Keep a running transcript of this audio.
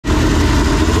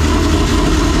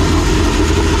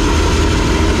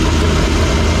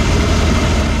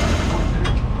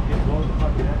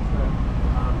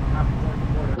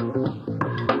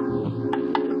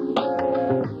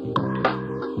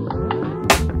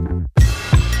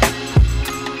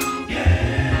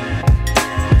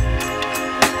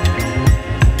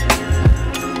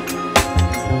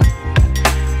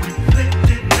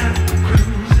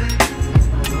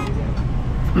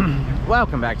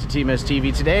welcome back to TMS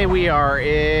TV. Today we are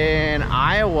in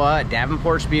Iowa at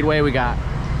Davenport Speedway. We got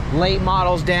late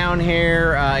models down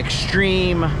here,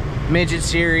 extreme midget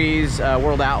series,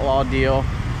 World Outlaw deal.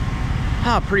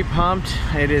 Pretty pumped.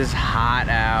 It is hot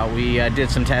out. We did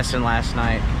some testing last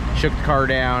night, shook the car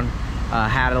down,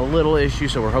 had a little issue,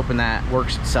 so we're hoping that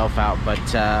works itself out. But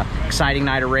exciting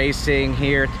night of racing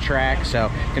here at the track,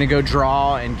 so gonna go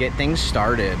draw and get things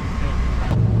started.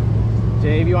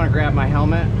 Dave, you want to grab my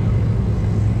helmet?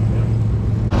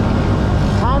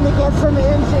 Time to get some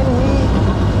engine heat.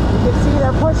 You can see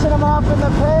they're pushing them up in the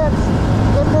pits.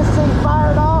 Get this thing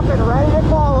fired off and ready to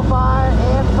qualify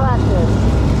and practice.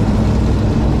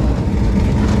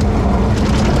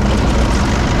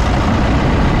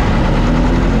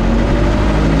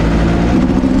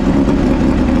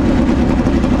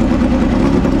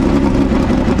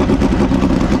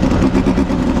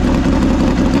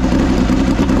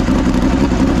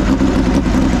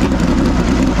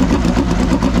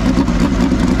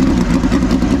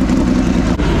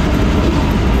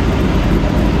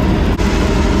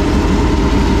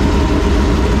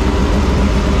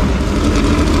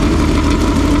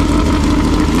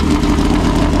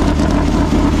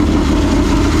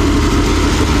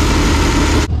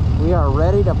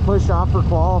 To push off for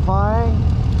qualifying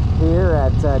here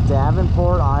at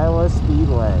Davenport, Iowa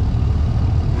Speedway.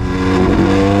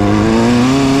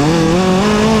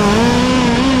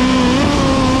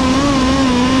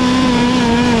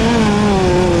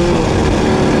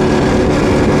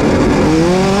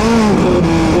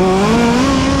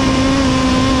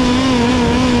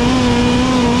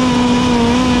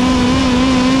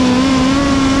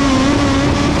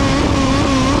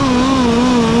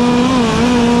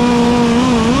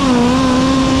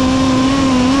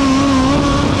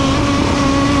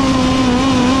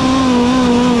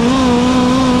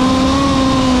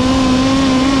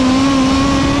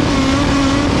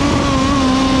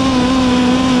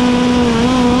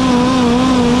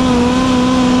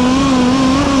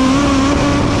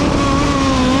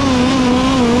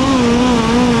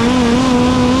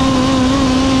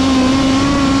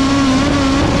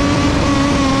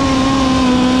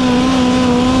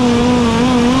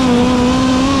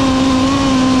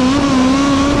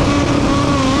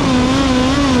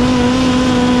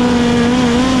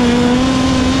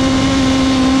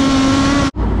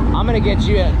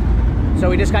 So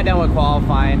we just got done with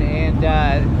qualifying,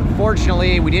 and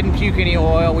fortunately we didn't puke any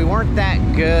oil. We weren't that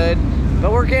good,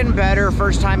 but we're getting better.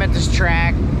 First time at this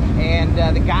track, and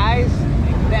the guys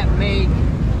that make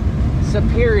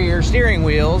Superior steering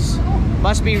wheels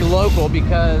must be local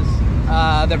because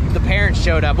the parents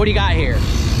showed up. What do you got here?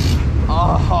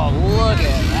 Oh, look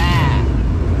at that.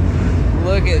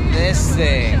 Look at this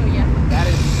thing. That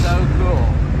is so cool.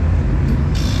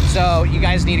 So you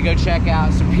guys need to go check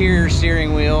out Superior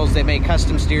steering wheels. They make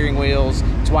custom steering wheels.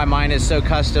 That's why mine is so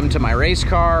custom to my race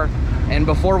car. And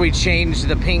before we changed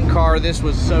the pink car, this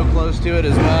was so close to it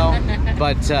as well.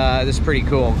 But this is pretty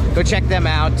cool. Go check them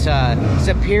out.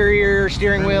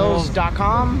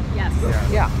 SuperiorSteeringWheels.com. Yes.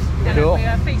 Yeah. Cool. And we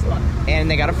have Facebook.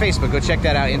 And they got a Facebook. Go check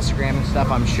that out. Instagram and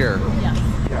stuff, I'm sure. Yes.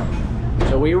 Yeah.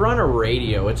 So we run a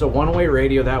radio. It's a one-way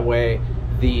radio. That way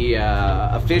the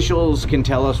officials can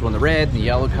tell us when the red and the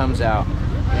yellow comes out.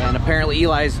 And apparently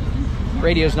Eli's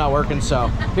radio's not working, so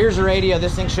here's the radio.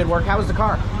 This thing should work. How was the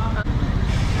car?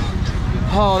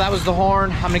 Oh, that was the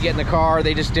horn. I'm gonna get in the car.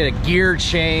 They just did a gear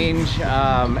change,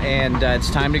 and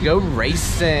it's time to go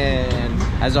racing.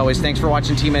 As always, thanks for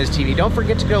watching TMS TV. Don't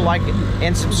forget to go like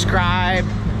and subscribe.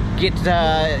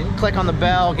 Click on the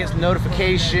bell, get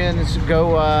notifications.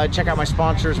 Go check out my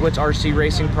sponsors, Whitz RC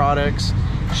Racing Products.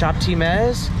 Shop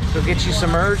TMS. Go get you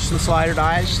some merch, some slider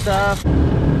dive stuff.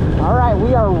 All right,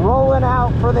 we are rolling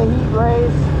out for the heat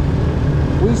race.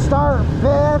 We start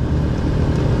 5th,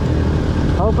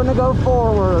 hoping to go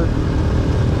forward.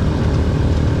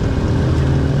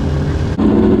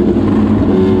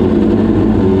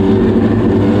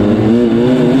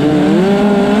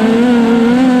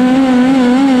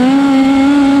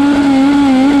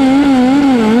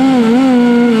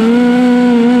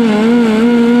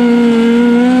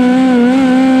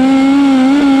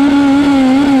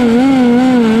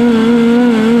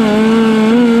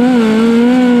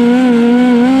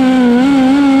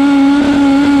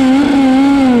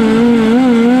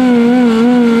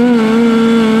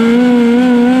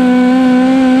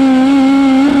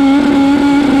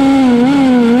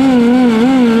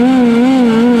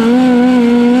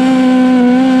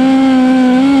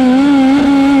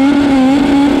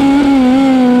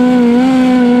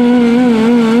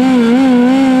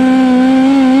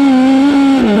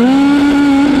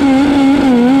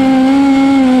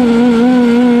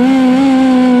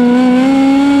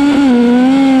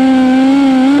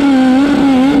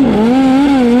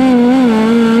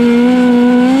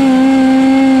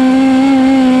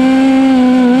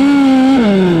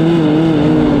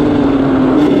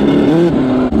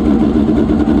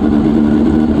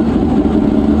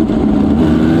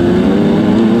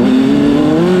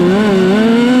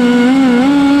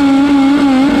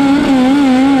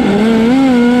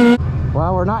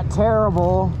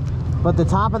 but the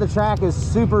top of the track is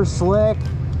super slick,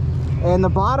 and the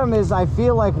bottom is, I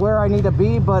feel like, where I need to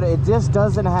be, but it just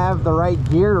doesn't have the right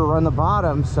gear to run the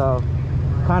bottom, so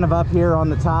kind of up here on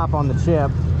the top on the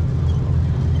chip.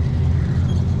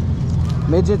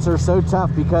 Midgets are so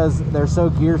tough because they're so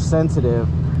gear sensitive.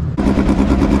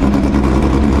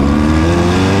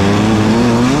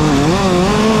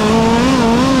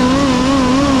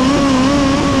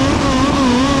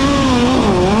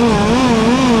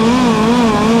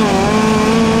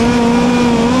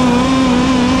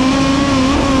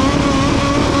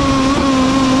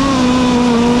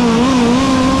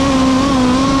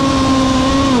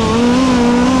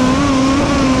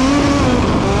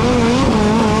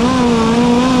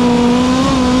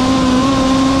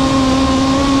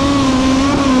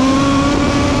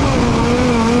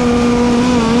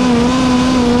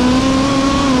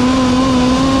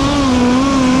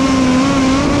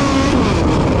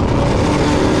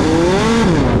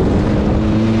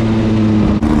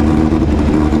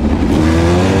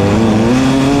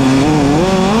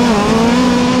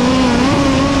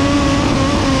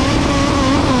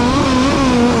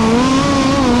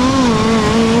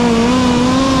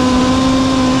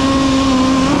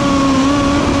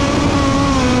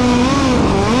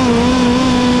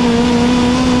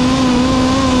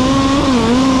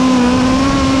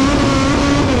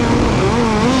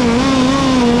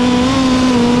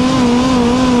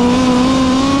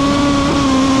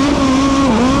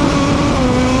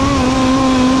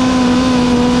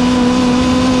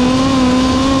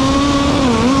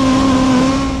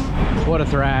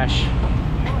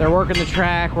 They're working the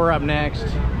track. We're up next.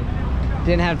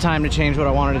 Didn't have time to change what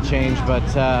I wanted to change, but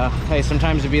hey,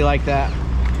 sometimes it'd be like that.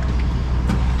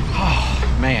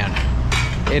 Oh man,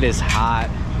 it is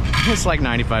hot. It's like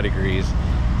 95 degrees.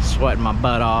 Sweating my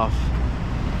butt off.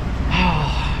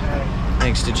 Oh,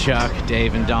 thanks to Chuck,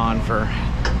 Dave, and Don for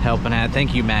helping out.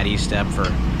 Thank you, Matt Estep, for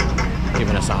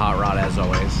giving us a hot rod as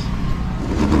always.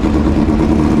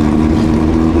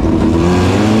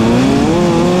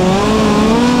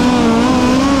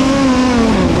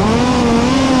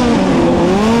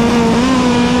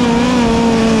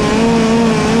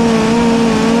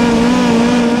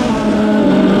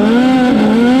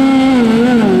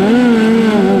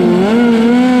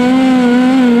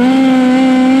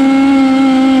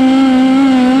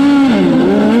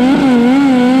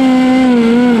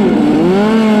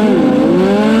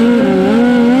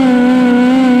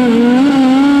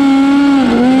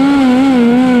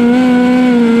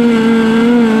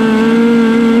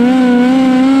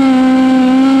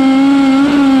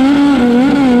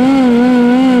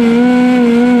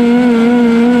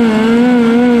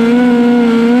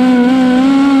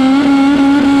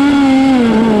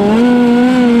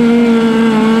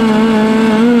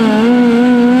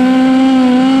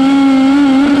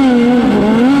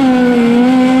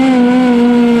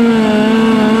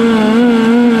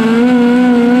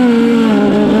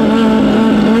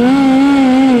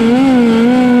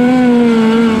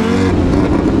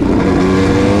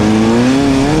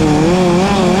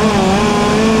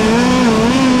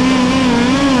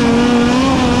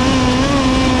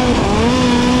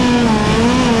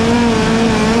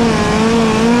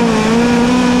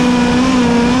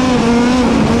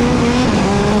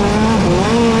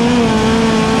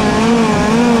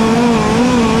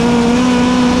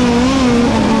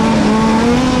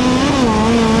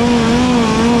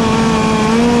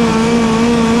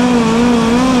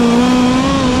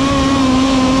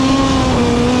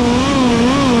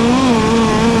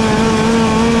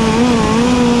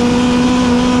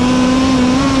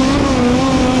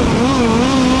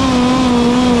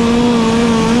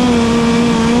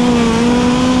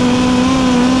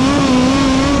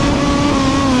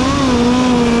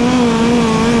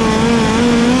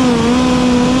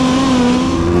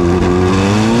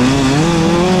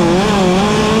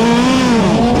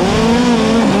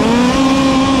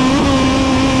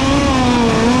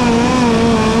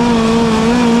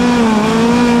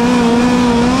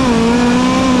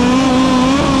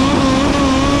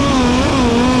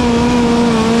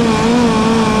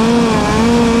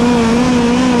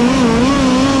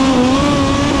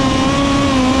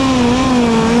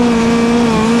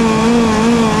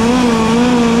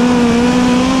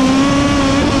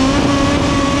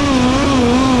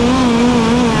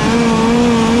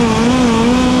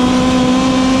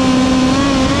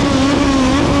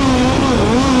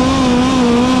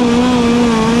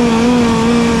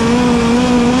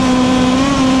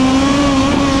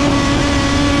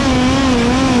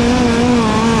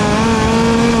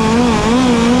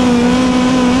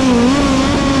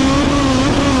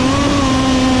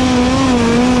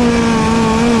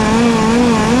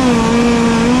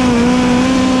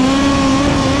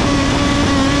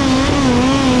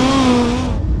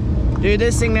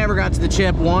 never got to the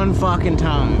chip one fucking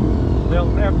time.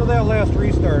 Well, after that last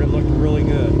restart, it looked really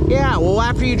good. Yeah, well,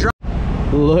 after you drop...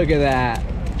 Look at that.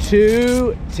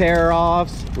 2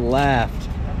 tear-offs left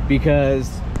because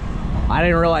I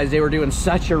didn't realize they were doing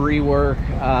such a rework.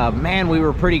 Man, we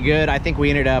were pretty good. I think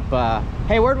we ended up...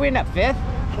 hey, where'd we end up? 5th?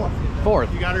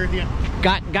 4th. You got her at the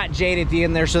end. Got Jade at the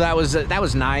end there, so that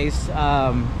was nice.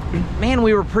 Man,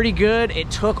 we were pretty good. It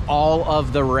took all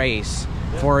of the race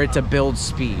for it to build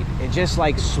speed. It just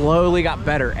like slowly got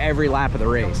better every lap of the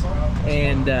race,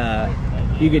 and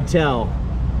you could tell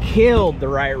killed the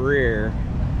right rear.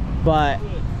 But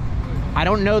I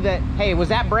don't know that. Hey, was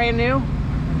that brand new?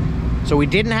 So we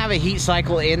didn't have a heat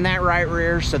cycle in that right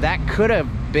rear, so that could have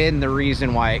been the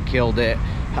reason why it killed it.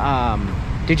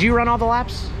 Did you run all the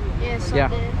laps? Yes, Yeah. I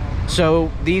did. So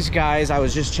these guys, I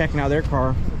was just checking out their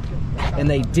car, and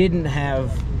they didn't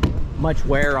have much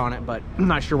wear on it, but I'm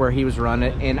not sure where he was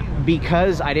running it. And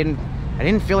because I didn't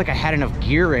feel like I had enough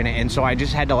gear in it, and so I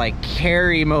just had to like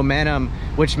carry momentum,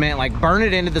 which meant like burn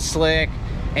it into the slick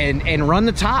and run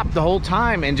the top the whole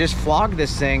time and just flog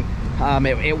this thing.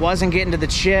 It wasn't getting to the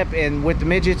chip, and with the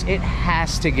midgets, it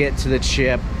has to get to the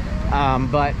chip.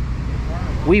 But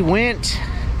we went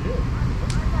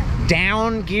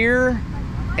down gear,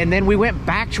 and then we went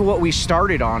back to what we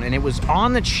started on, and it was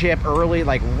on the chip early,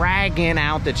 like ragging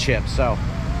out the chip. So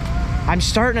I'm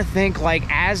starting to think, like,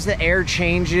 as the air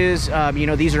changes, you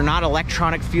know, these are not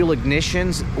electronic fuel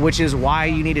ignitions, which is why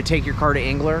you need to take your car to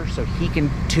Engler so he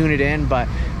can tune it in. But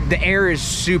the air is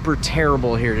super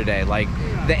terrible here today. Like,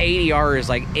 the ADR is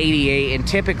like 88, and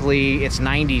typically it's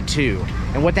 92.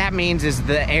 And what that means is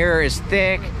the air is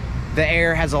thick. The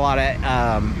air has a lot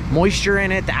of moisture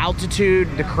in it. The altitude,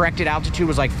 the corrected altitude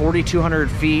was like 4,200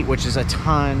 feet, which is a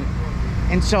ton.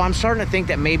 And so I'm starting to think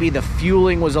that maybe the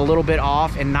fueling was a little bit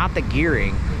off and not the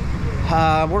gearing.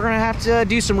 We're gonna have to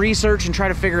do some research and try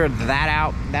to figure that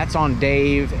out. That's on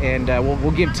Dave, and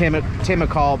we'll give Tim a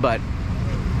call. But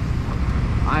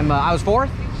I was 4th.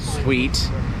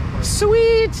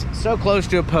 Sweet. So close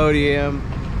to a podium.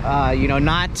 You know,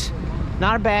 not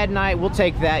a bad night. We'll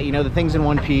take that. You know, the thing's in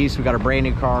one piece. We got a brand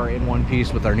new car in one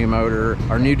piece with our new motor,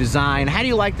 our new design. How do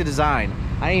you like the design?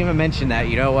 I didn't even mention that.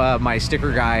 You know, my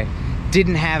sticker guy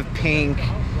didn't have pink,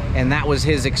 and that was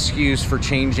his excuse for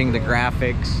changing the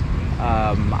graphics.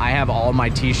 I have all my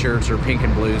t-shirts are pink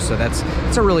and blue, so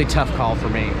it's a really tough call for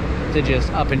me to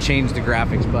just up and change the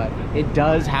graphics. But it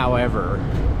does, however,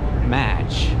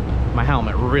 match my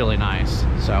helmet really nice.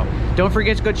 So don't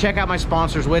forget to go check out my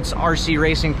sponsors: Whitz RC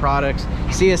Racing Products,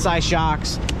 CSI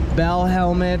Shocks, Bell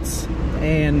Helmets,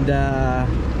 and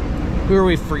who are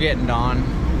we forgetting, Don?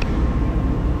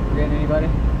 Forgetting anybody?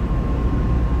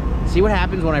 See what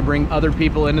happens when I bring other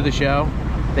people into the show?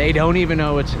 They don't even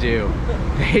know what to do.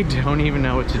 They don't even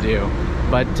know what to do.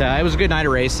 But it was a good night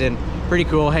of racing. Pretty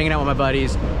cool, hanging out with my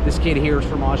buddies. This kid here is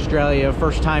from Australia,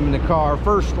 first time in the car,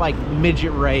 first like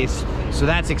midget race, so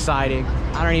that's exciting.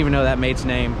 I don't even know that mate's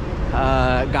name.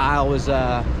 Guile was,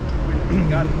 they're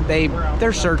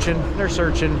searching.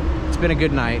 It's been a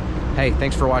good night. Hey,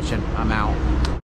 thanks for watching. I'm out.